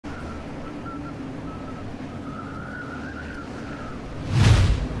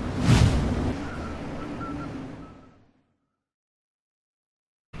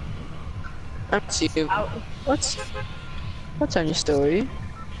Let's see. What's on your story?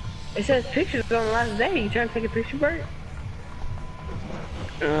 It says pictures on the last day. You trying to take a picture, Bert?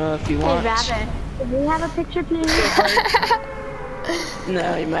 If you want. Hey, Rabbit, can we have a picture, please?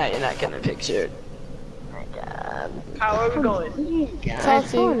 No, you're not getting a picture. Oh my god. How are we going?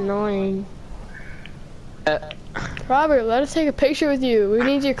 That's so annoying. Robert, let us take a picture with you. We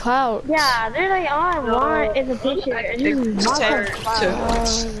need your clout. Yeah, they're like, all I want is a picture. And you want a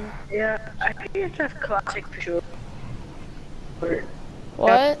clout. Yeah, I think it's just classic picture.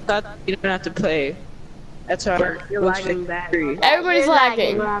 What? You don't have to play. That's our You're lagging back. Everybody's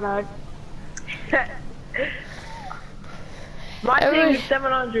lagging. Robert. My thing is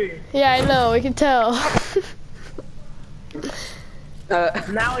 700. Yeah, I know. We can tell.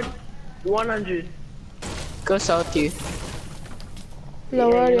 Now it's 100. Go salty. No,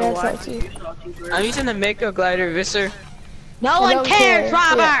 we already have what? salty. I'm using the Mako glider, Visser. No one cares,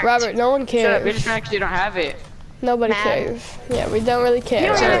 Robert! Yeah, Robert, no one Shut up, cares. bitch, because you don't have it. Nobody cares. Yeah, we don't really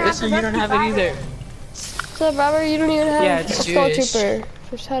care. Shut up, Visser, you don't have it either. Shut up, Robert, you don't even have Yeah, a it's skull Jewish. trooper.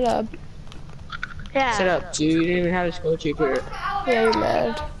 So shut up. Yeah. Shut up, dude. You didn't even have a skull trooper. Yeah, you're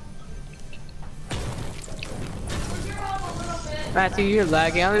mad. Matthew, you're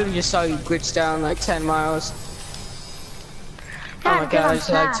lagging. I literally just saw you glitch down like 10 miles. Oh my god, I just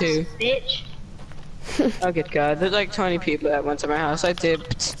lagged too. Bitch. Oh good god, there's like 20 people that went to my house. I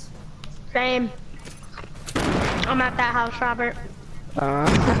dipped. Same. I'm at that house, Robert.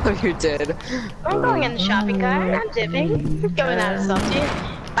 You're dead. I'm going in the shopping cart. I'm dipping. Going out of salty.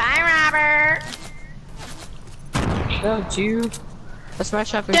 Bye, Robert. No, Jew. That's my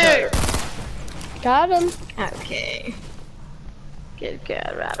shopping Dude. cart. Got him. Okay. Good,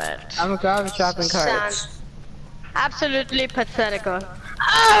 Robert. I'm gonna grab a shopping cart. Sounds absolutely pathetical.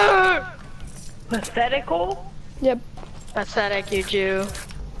 Pathetical? Yep. Pathetic, you Jew.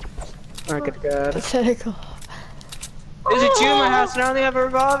 Oh good god. Pathetical. There's a Jew in my house and I only have a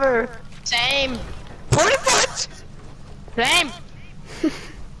revolver. Same. What? Same.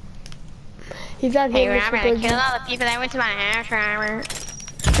 He's not Hey, here. Robert, I killed all the people that went to my house, Robert.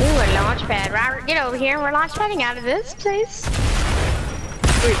 Ooh, a launch pad. Robert, get over here. We're launch padding out of this place.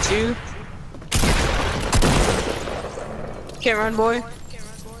 Wait, Jew. Can't run, boy.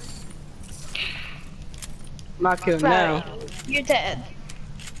 Not kill him now. Right. You're dead.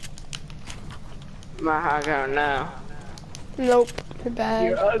 My high ground now. Nope. You're bad.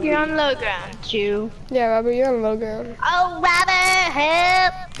 You're ugly. You're on low ground, Jew. Yeah, Robert, you're on low ground. Oh, Robert,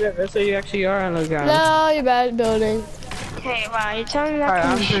 help! Yeah, that's what you actually are on the ground. No, you're bad at building. Okay, wow, you're telling me that Alright,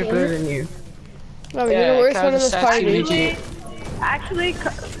 kind I'm of pretty shit? better than you. Robert, you're the worst one in this Kyle's a party. statue. Actually,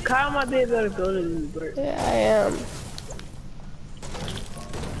 Kyle might be a better builder than you, Bert. Yeah, I am.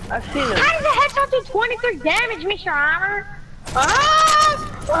 I've seen him. How does a headshot do 23 damage, Mr. Armor?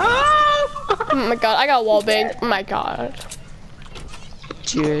 Oh my god, I got wall banged. Oh my god.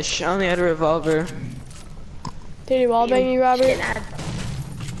 Jewish. I only had a revolver. Did he wall bang you, Robert?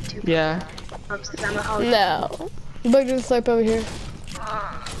 Yeah. No. Boog just slurp over here.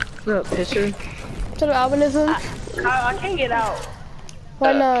 What's up, pisser? Is that albinism? Kyle, I can't get out.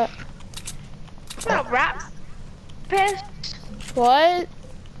 Why not? No, rap. Piss. What?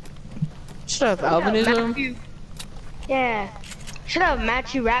 Shut up, albinism. Yeah. Shut up,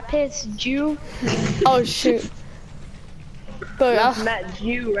 Matthew Rat Piss, Jew. Oh shoot. Boog, That's Boog, not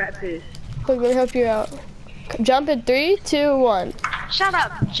you, rat piss. let me help you out. Jump in 3, 2, 1. Shut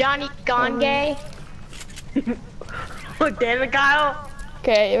up, Johnny Gone Gay. Look, damn it, Kyle.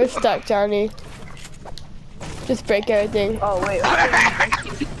 Okay, it was stuck, Johnny. Just break everything. Oh, wait.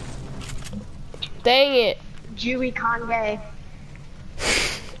 Dang it. Jewy Con Gay.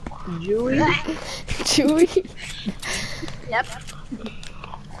 Julie? Chewy? Yep.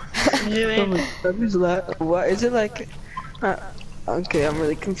 What is it like? Okay, I'm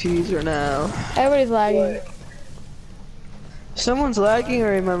really confused right now. Everybody's lagging. Someone's lagging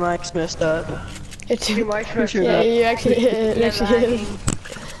or my mic's messed up? It's You might trust Sure yeah, that- you actually it You're actually is.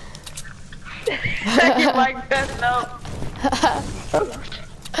 You might mess up.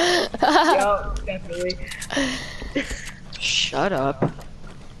 Yo, definitely. Shut up.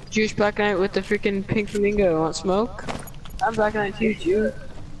 Jewish Black Knight with the freaking pink flamingo. Want smoke? I'm Black Knight too, Jew.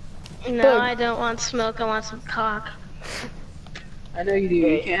 No, I don't want smoke, I want some cock. I know you do.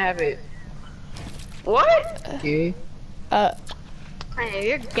 You can't have it. What? Okay. Hey,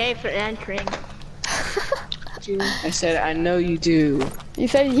 you're gay for entering. I said I know you do. You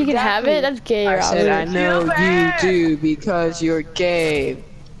said he can have it? That's gay, I said I Robert. know you do because you're gay.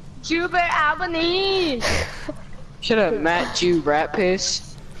 Jubert Albanese! Shut up, Matt Jew rat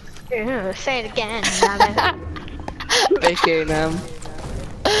piss. Say it again, Robert. AKA them.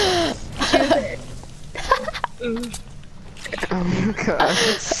 Jew Oh my god.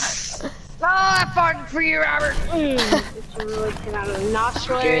 Oh, I farted for you, Robert. It's really came out of the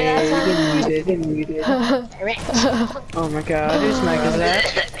nostril area that time. Muted. Oh my god, whose mic is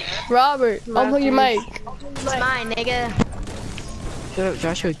that? Robert, unplug your mic. It's mine, nigga. Shut up,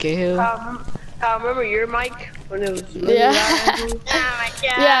 Joshua Cahill. I remember your mic when it was really Yeah. loud. Oh my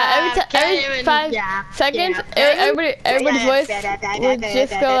god. Yeah, every 5 seconds, everybody's voice would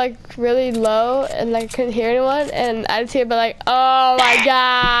just go like really low and like couldn't hear anyone, and I'd see it be like, oh my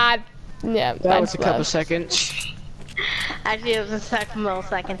god. Yeah, That was a couple seconds. Actually, it was a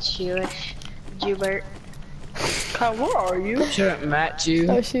millisecond, Jubert. Kyle, where are you? Shut up, Matt, you.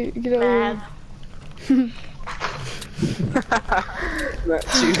 Oh shoot, get over here. Matt,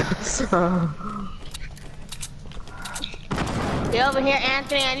 you. Get over here,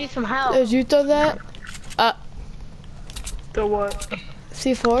 Anthony. I need some help. Did you throw that? The what?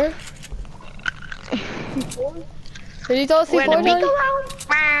 C4? Did you throw a C4, Johnny?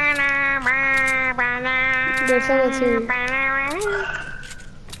 There's someone too.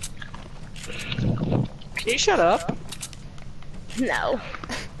 Can you shut up? No.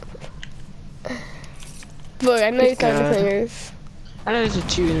 Look, I know you sound the fingers. I know there's a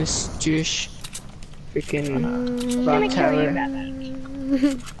Jew in this Jewish freaking rock tower.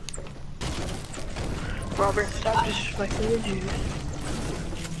 Robert, stop disrespecting the Jews.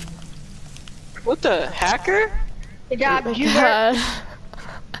 What the hacker? Good job, Jubert. God.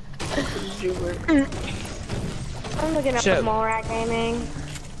 I'm looking up Shut some more at gaming.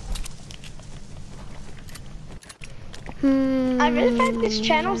 I really think this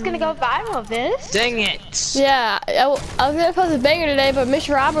channel's gonna go viral, this. Dang it! Yeah, I was gonna post a banger today, but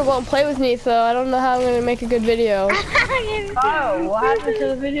Mr. Robert won't play with me, so I don't know how I'm gonna make a good video. Oh, what happened to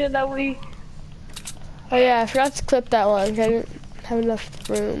the video that we... Oh yeah, I forgot to clip that one, 'cause I didn't have enough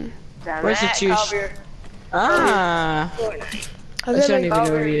room. Where's the Jewish? Ah! I I was don't gonna even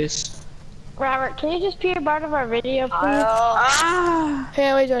know where he is. Robert, can you just be a part of our video, please? Ah!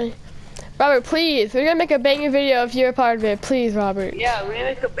 Hey, wait, Johnny. Robert, please, we're gonna make a banger video if you're a part of it. Please, Robert. Yeah, we're gonna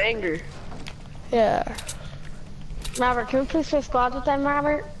make a banger. Yeah. Robert, can we please switch squads with them,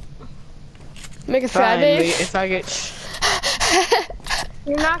 Robert? Make a Fine, Friday. if I get...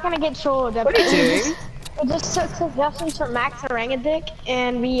 You're not gonna get trolled. What are you doing? We just took suggestions from Max Orangadick,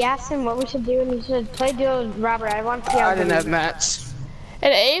 and we asked him what we should do, and he said, play duo with Robert. I want to see how I didn't have mats.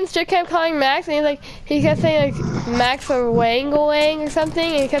 And Ames just kept calling Max, and he kept saying like Max or Wang or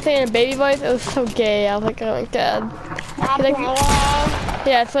something, and he kept saying in a baby voice. It was so gay. I was like, oh my god.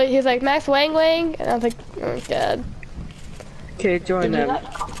 Yeah, so he's like Max Wang, and I was like, oh my god. Okay, join them.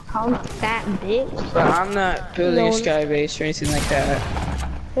 Call him fat bitch. But I'm not building a No. sky base or anything like that.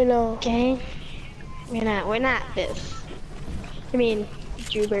 I know. Okay. We're not this. I mean,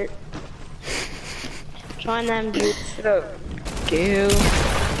 Jubert. Join them, Jubert. Shut up. Gail.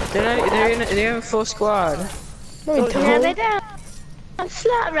 They have a full squad. No, we Yeah, don't. they don't.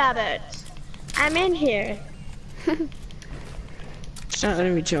 Slut Robert. I'm in here. It's not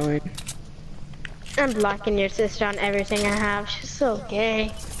letting me join. I'm blocking your sister on everything I have. She's so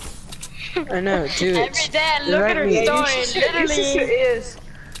gay. I know, dude. Every day I look at her Right. story, Your sister literally. is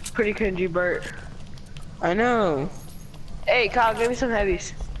pretty cringy, Bert. I know. Hey, Kyle, give me some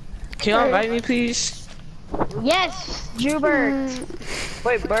heavies. Can you invite me, please? Yes, Jubert.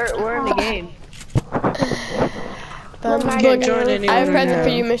 Wait, Bert, we're in the game. Can't join I anyone have a present now. for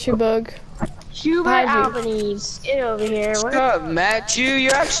you, Mr. Boog. Jubert Hide you. Albanese. Get over here. Shut up, Matt Jew.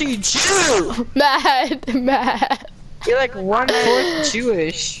 You're actually Jew. Mad. You're like 1/4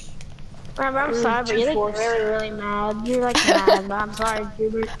 Jewish. I'm sorry, but you're like really, really mad. You're like mad, but I'm sorry,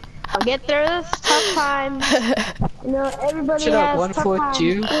 Jubert. I'll get through this tough time. You know, everybody Shut up, has tough 1/4 times,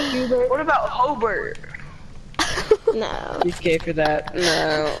 Jew. Jubert. What about Hobart? No. You gay for that?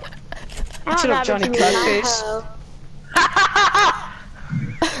 No. I don't Shut up, have Johnny it to me, not Cuckface. hoe.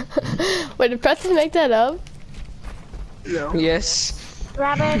 Wait, did Preston make that up? No. Yes.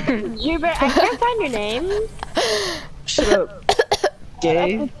 Robert, Jubert, I can't find your name. Shut up.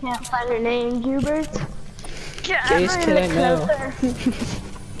 Gay. I can't find your name, Jubert. Gayest kid I know.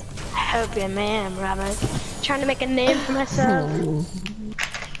 I hope you're a man, Robert. Trying to make a name for myself.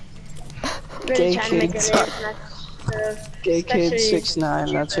 Really Gay trying to make a kid. name for myself. Gay kid Especially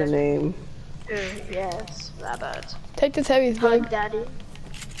 6'9", that's her name. Yes, Robert. Take this heavies, Hug Boog. daddy.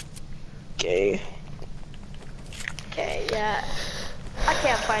 Gay. Okay, yeah. I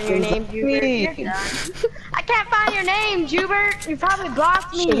can't find your name, Jubert. You're done. I can't find your name, Jubert. You probably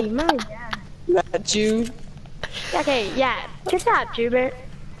blocked me. My God. Matt Jew. Okay, yeah. Good job, Jubert.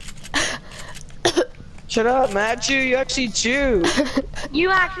 Shut up, Matt Jew. You actually Jew.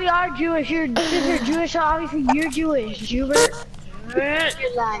 You actually are Jewish. You're Jewish, so obviously you're Jewish, Jubert.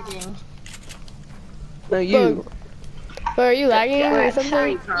 You're lagging. No, you. But are you lagging or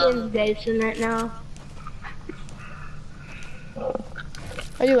something? In Basin right now.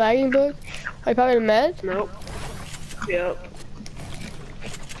 Are you lagging, Boog? Are you probably in med? Nope. Yep.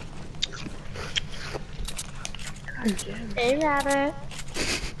 Hey, Rabbit.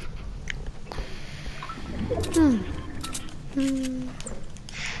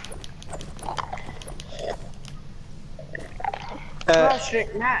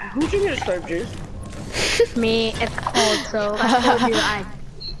 Matt, who's in your serve juice? Me, it's cold, so I told you I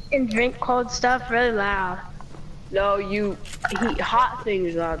can drink cold stuff really loud. No, you heat hot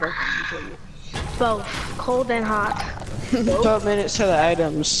things louder. Both, cold and hot. 12 minutes to the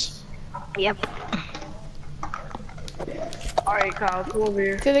items. Yep. Alright, Kyle, come over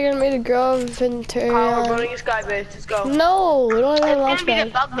here. So they're gonna make a girl inventory. Kyle, we're going to Sky Base. Let's go. No, we don't have a launch It's gonna be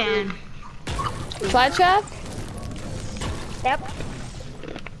the pad. bug man. Fly trap? Yep.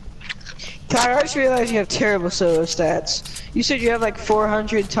 Tyler, I just realized you have terrible solo stats. You said you have like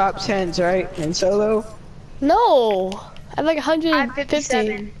 400 top 10s, right? In solo? No, I have like I have 150.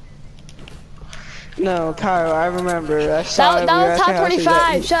 57. No, Kyle, I remember. I saw That it. was top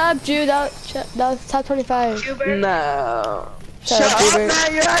 25. Shut up, Jude. That was top 25. Jubert. No. Shut up, up, Jubert.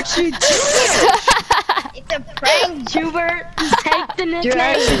 man. You're actually Jewish. It's a prank, Jubert. Take the You're nickname.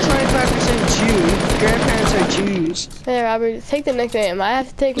 actually 25% Jew. Grandparents are Jews. Hey, Robert, take the nickname. I have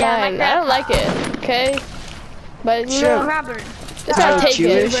to take Yeah, my mine. I don't like it, okay? But you Sure. know, Robert. just gotta take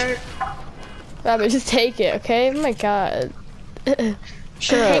Jewish. it. Robert, just take it, okay? Oh my god.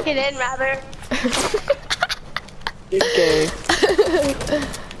 Shut Take up. it in, Robert. You're gay.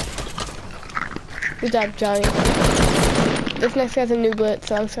 Good job, Johnny. This next guy's a new blitz,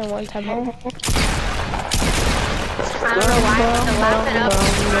 so I'm just gonna one-tap him. I don't know why I have to laugh it up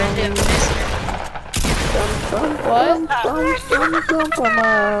and trying to miss it. What?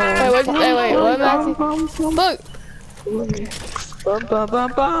 Wait, what am I asking? Look! Bum bum bum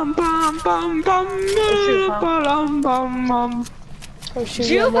bum bum bum bum bum bum. Oh shoot, I'm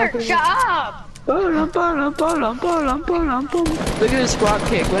Jubert, walking. shut up! Look at his squat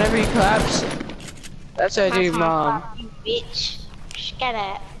kick. Whenever he claps, that's how I do, Mom. You bitch. Shut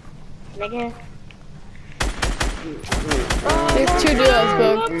up, nigga. There's two duos,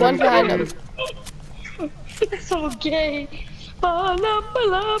 Boog. One behind him. It's so gay.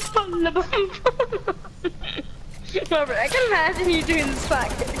 Robert, I can imagine you doing this spot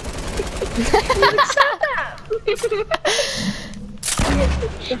kick.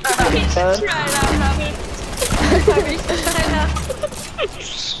 Stop that! Try it out, Robert. Robert, try it out.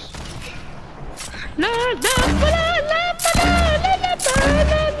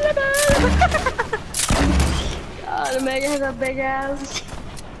 God, the Mega has a big ass.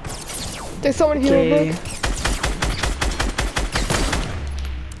 There's so many people, Okay. Boog.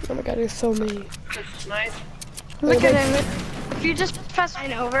 Oh my god, there's so many. Nice. Look at him. If you just press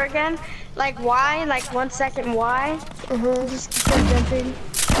mine over again, like Y, like 1 second Y, just keep on jumping.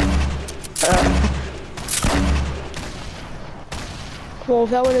 Well,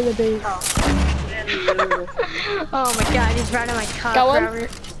 that one in the base. Oh my god, he's riding my car. Got one?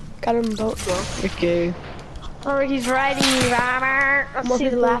 Robert. Got him both. Okay. Oh, he's riding me, Robert. Let's More see,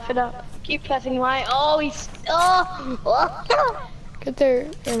 people. laugh it up. Keep pressing Y. Oh, he's. Oh. Get there.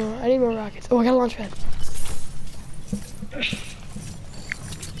 Oh, no, I need more rockets. Oh, I got a launch pad.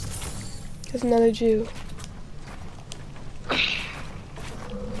 There's another Jew.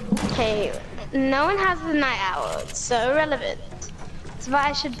 Okay, no one has the night owl. It's so irrelevant. That's why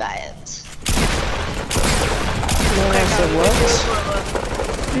I should buy it. No one has the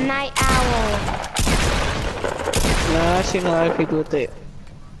what? Night owl. No, I've seen a lot of people with it.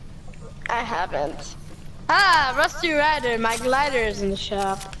 I haven't. Ah, Rusty Rider. My glider is in the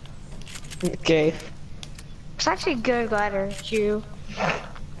shop. Okay. It's actually a good glider, Jew.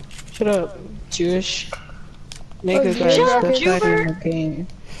 Shut up, Jewish. Nigga Oh, guys, shut up, that's not Jubert. in the game.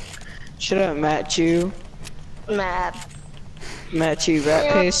 Shut up, Matt Jew. Mad. Matt Jew,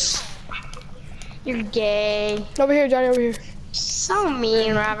 rat piss. You're gay. Over here, Johnny, over here. So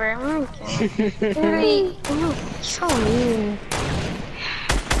mean, Robert. Really? So mean.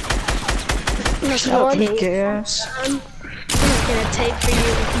 Shut up, you gay ass. I'm gonna take for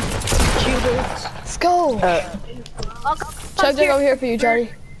you, Jubert. Let's go. Chug jug over here for you, Johnny.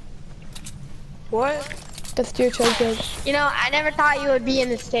 What? That's your chug jug. You know, I never thought you would be in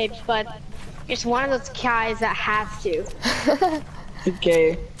the States, but you're just one of those guys that has to.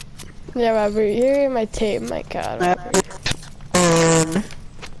 Okay. Yeah, Robert, you're in my tape. My god. Robert.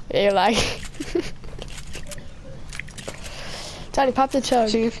 Yeah, you're like. Johnny, pop the chug.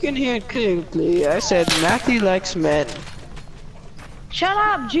 See, if you can hear it clearly, I said Matthew likes men. Shut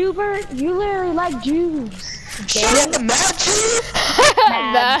up, Jubert. You literally like Jews. Shut up, Matthew!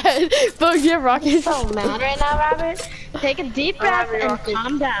 Mad. Boog, you're rocking. You're so mad right now, Robert. Take a deep breath and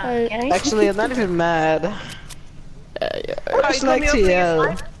calm down, okay? Actually, I'm not even mad. I just like to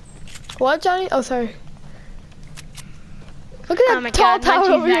yell. What, Johnny? Oh, sorry. Look at that my tall God, tower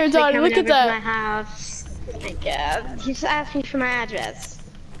Munchie's over here, actually Johnny. coming Look at over to my that. house. Oh my God. He just asked me for my address.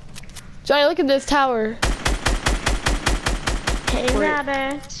 Johnny, look at this tower. Hey,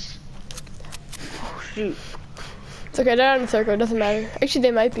 Robert. Oh, shoot. It's okay, they're not in the circle. It doesn't matter. Actually,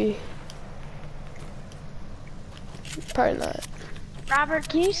 they might be. Probably not. Robert,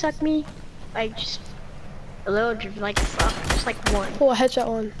 can you suck me? Like, just a little, like, suck. Just like one. Oh, a headshot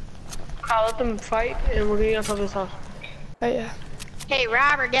one. I'll let them fight, and we're getting on top of this house. Oh, yeah. Hey,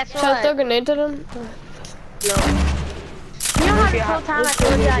 Robert, guess Should I what? throw a grenade to them? No. You know how this whole time I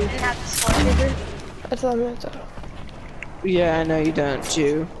told you I didn't have the score trigger? That's all I'm gonna throw. Yeah, I know you don't,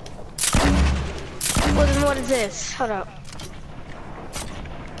 Jew. Well, then what is this? Hold up.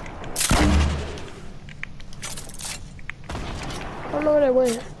 I don't know what I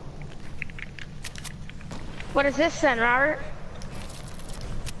went. What is this then, Robert?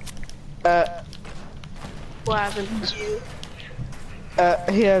 What happened?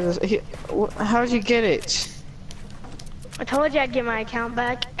 How'd you get it? I told you I'd get my account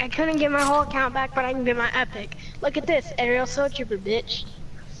back. I couldn't get my whole account back, but I can get my epic. Look at this, aerial soul trooper, bitch.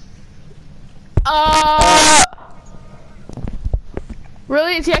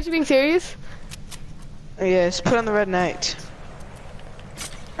 Really? Is he actually being serious? Yes, put on the red knight.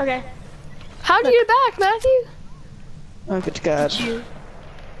 Okay. How'd you get back, Matthew? Oh, good God.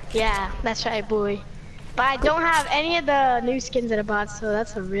 Yeah, that's right, boy. But I don't have any of the new skins that I bought, so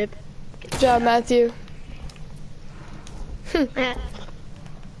that's a rip. Good job, Matthew. Eh.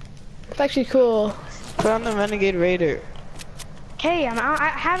 It's actually cool. Put on the Renegade Raider. Okay, I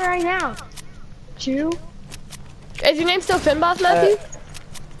have it right now. Chew? Is your name still Finboss, Matthew?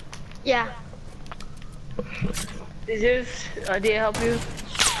 Yeah. Is this idea help you?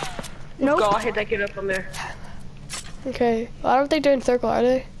 Nope. Go, I'll hit that kid up on there. Okay. Well, I don't think they're in circle, are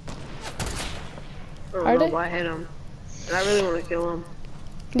they? I don't Are know, they? but I hit him. And I really want to kill him.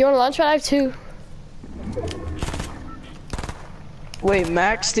 Do you want a launch pad? I have two. Wait,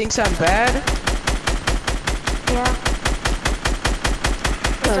 Max thinks I'm bad? Yeah.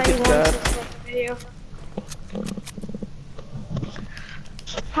 Oh, That's why he good wants God. this video.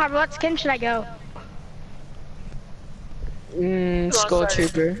 Harvey, what skin should I go? Skull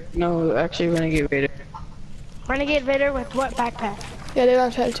Trooper. No, actually Renegade Raider. Renegade Vader with what backpack? Yeah, they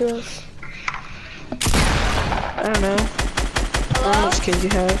launch pad to us. I don't know. I don't know what skins you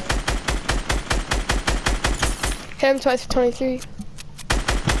have. Hit him twice for 23.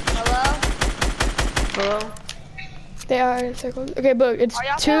 Hello? Hello? They are in circle. Okay, Boog, it's Are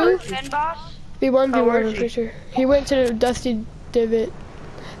y'all 2 Finboss? v1 Oh, v1, where is I'm he? pretty sure. He went to the Dusty Divot.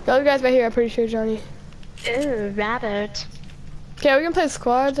 The other guy's right here, I'm pretty sure, Johnny. Ew, rabbit. Okay, are we gonna play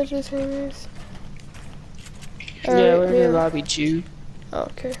squads after this anyways? Yeah, we're in the lobby, Jew. Oh,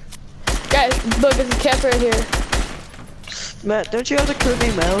 okay. Guys, Boog, there's a camper right here. Matt, don't you have the code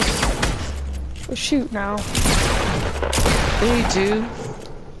name Mouse? Oh, shoot. No. Yeah, you do.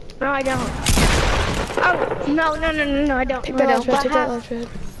 No, I don't. Oh, no, I don't. Take No, that launch but pad, take I that have launch pad.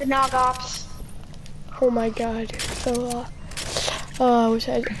 the nog ops. Oh my god, you're so oh, I wish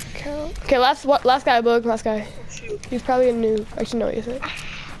I had count. Okay, last guy, Boog, last guy. He's probably a noob. Actually, no, he isn't.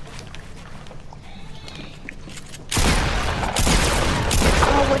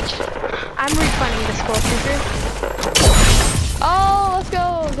 Oh, which I'm refunding the skull trooper. Oh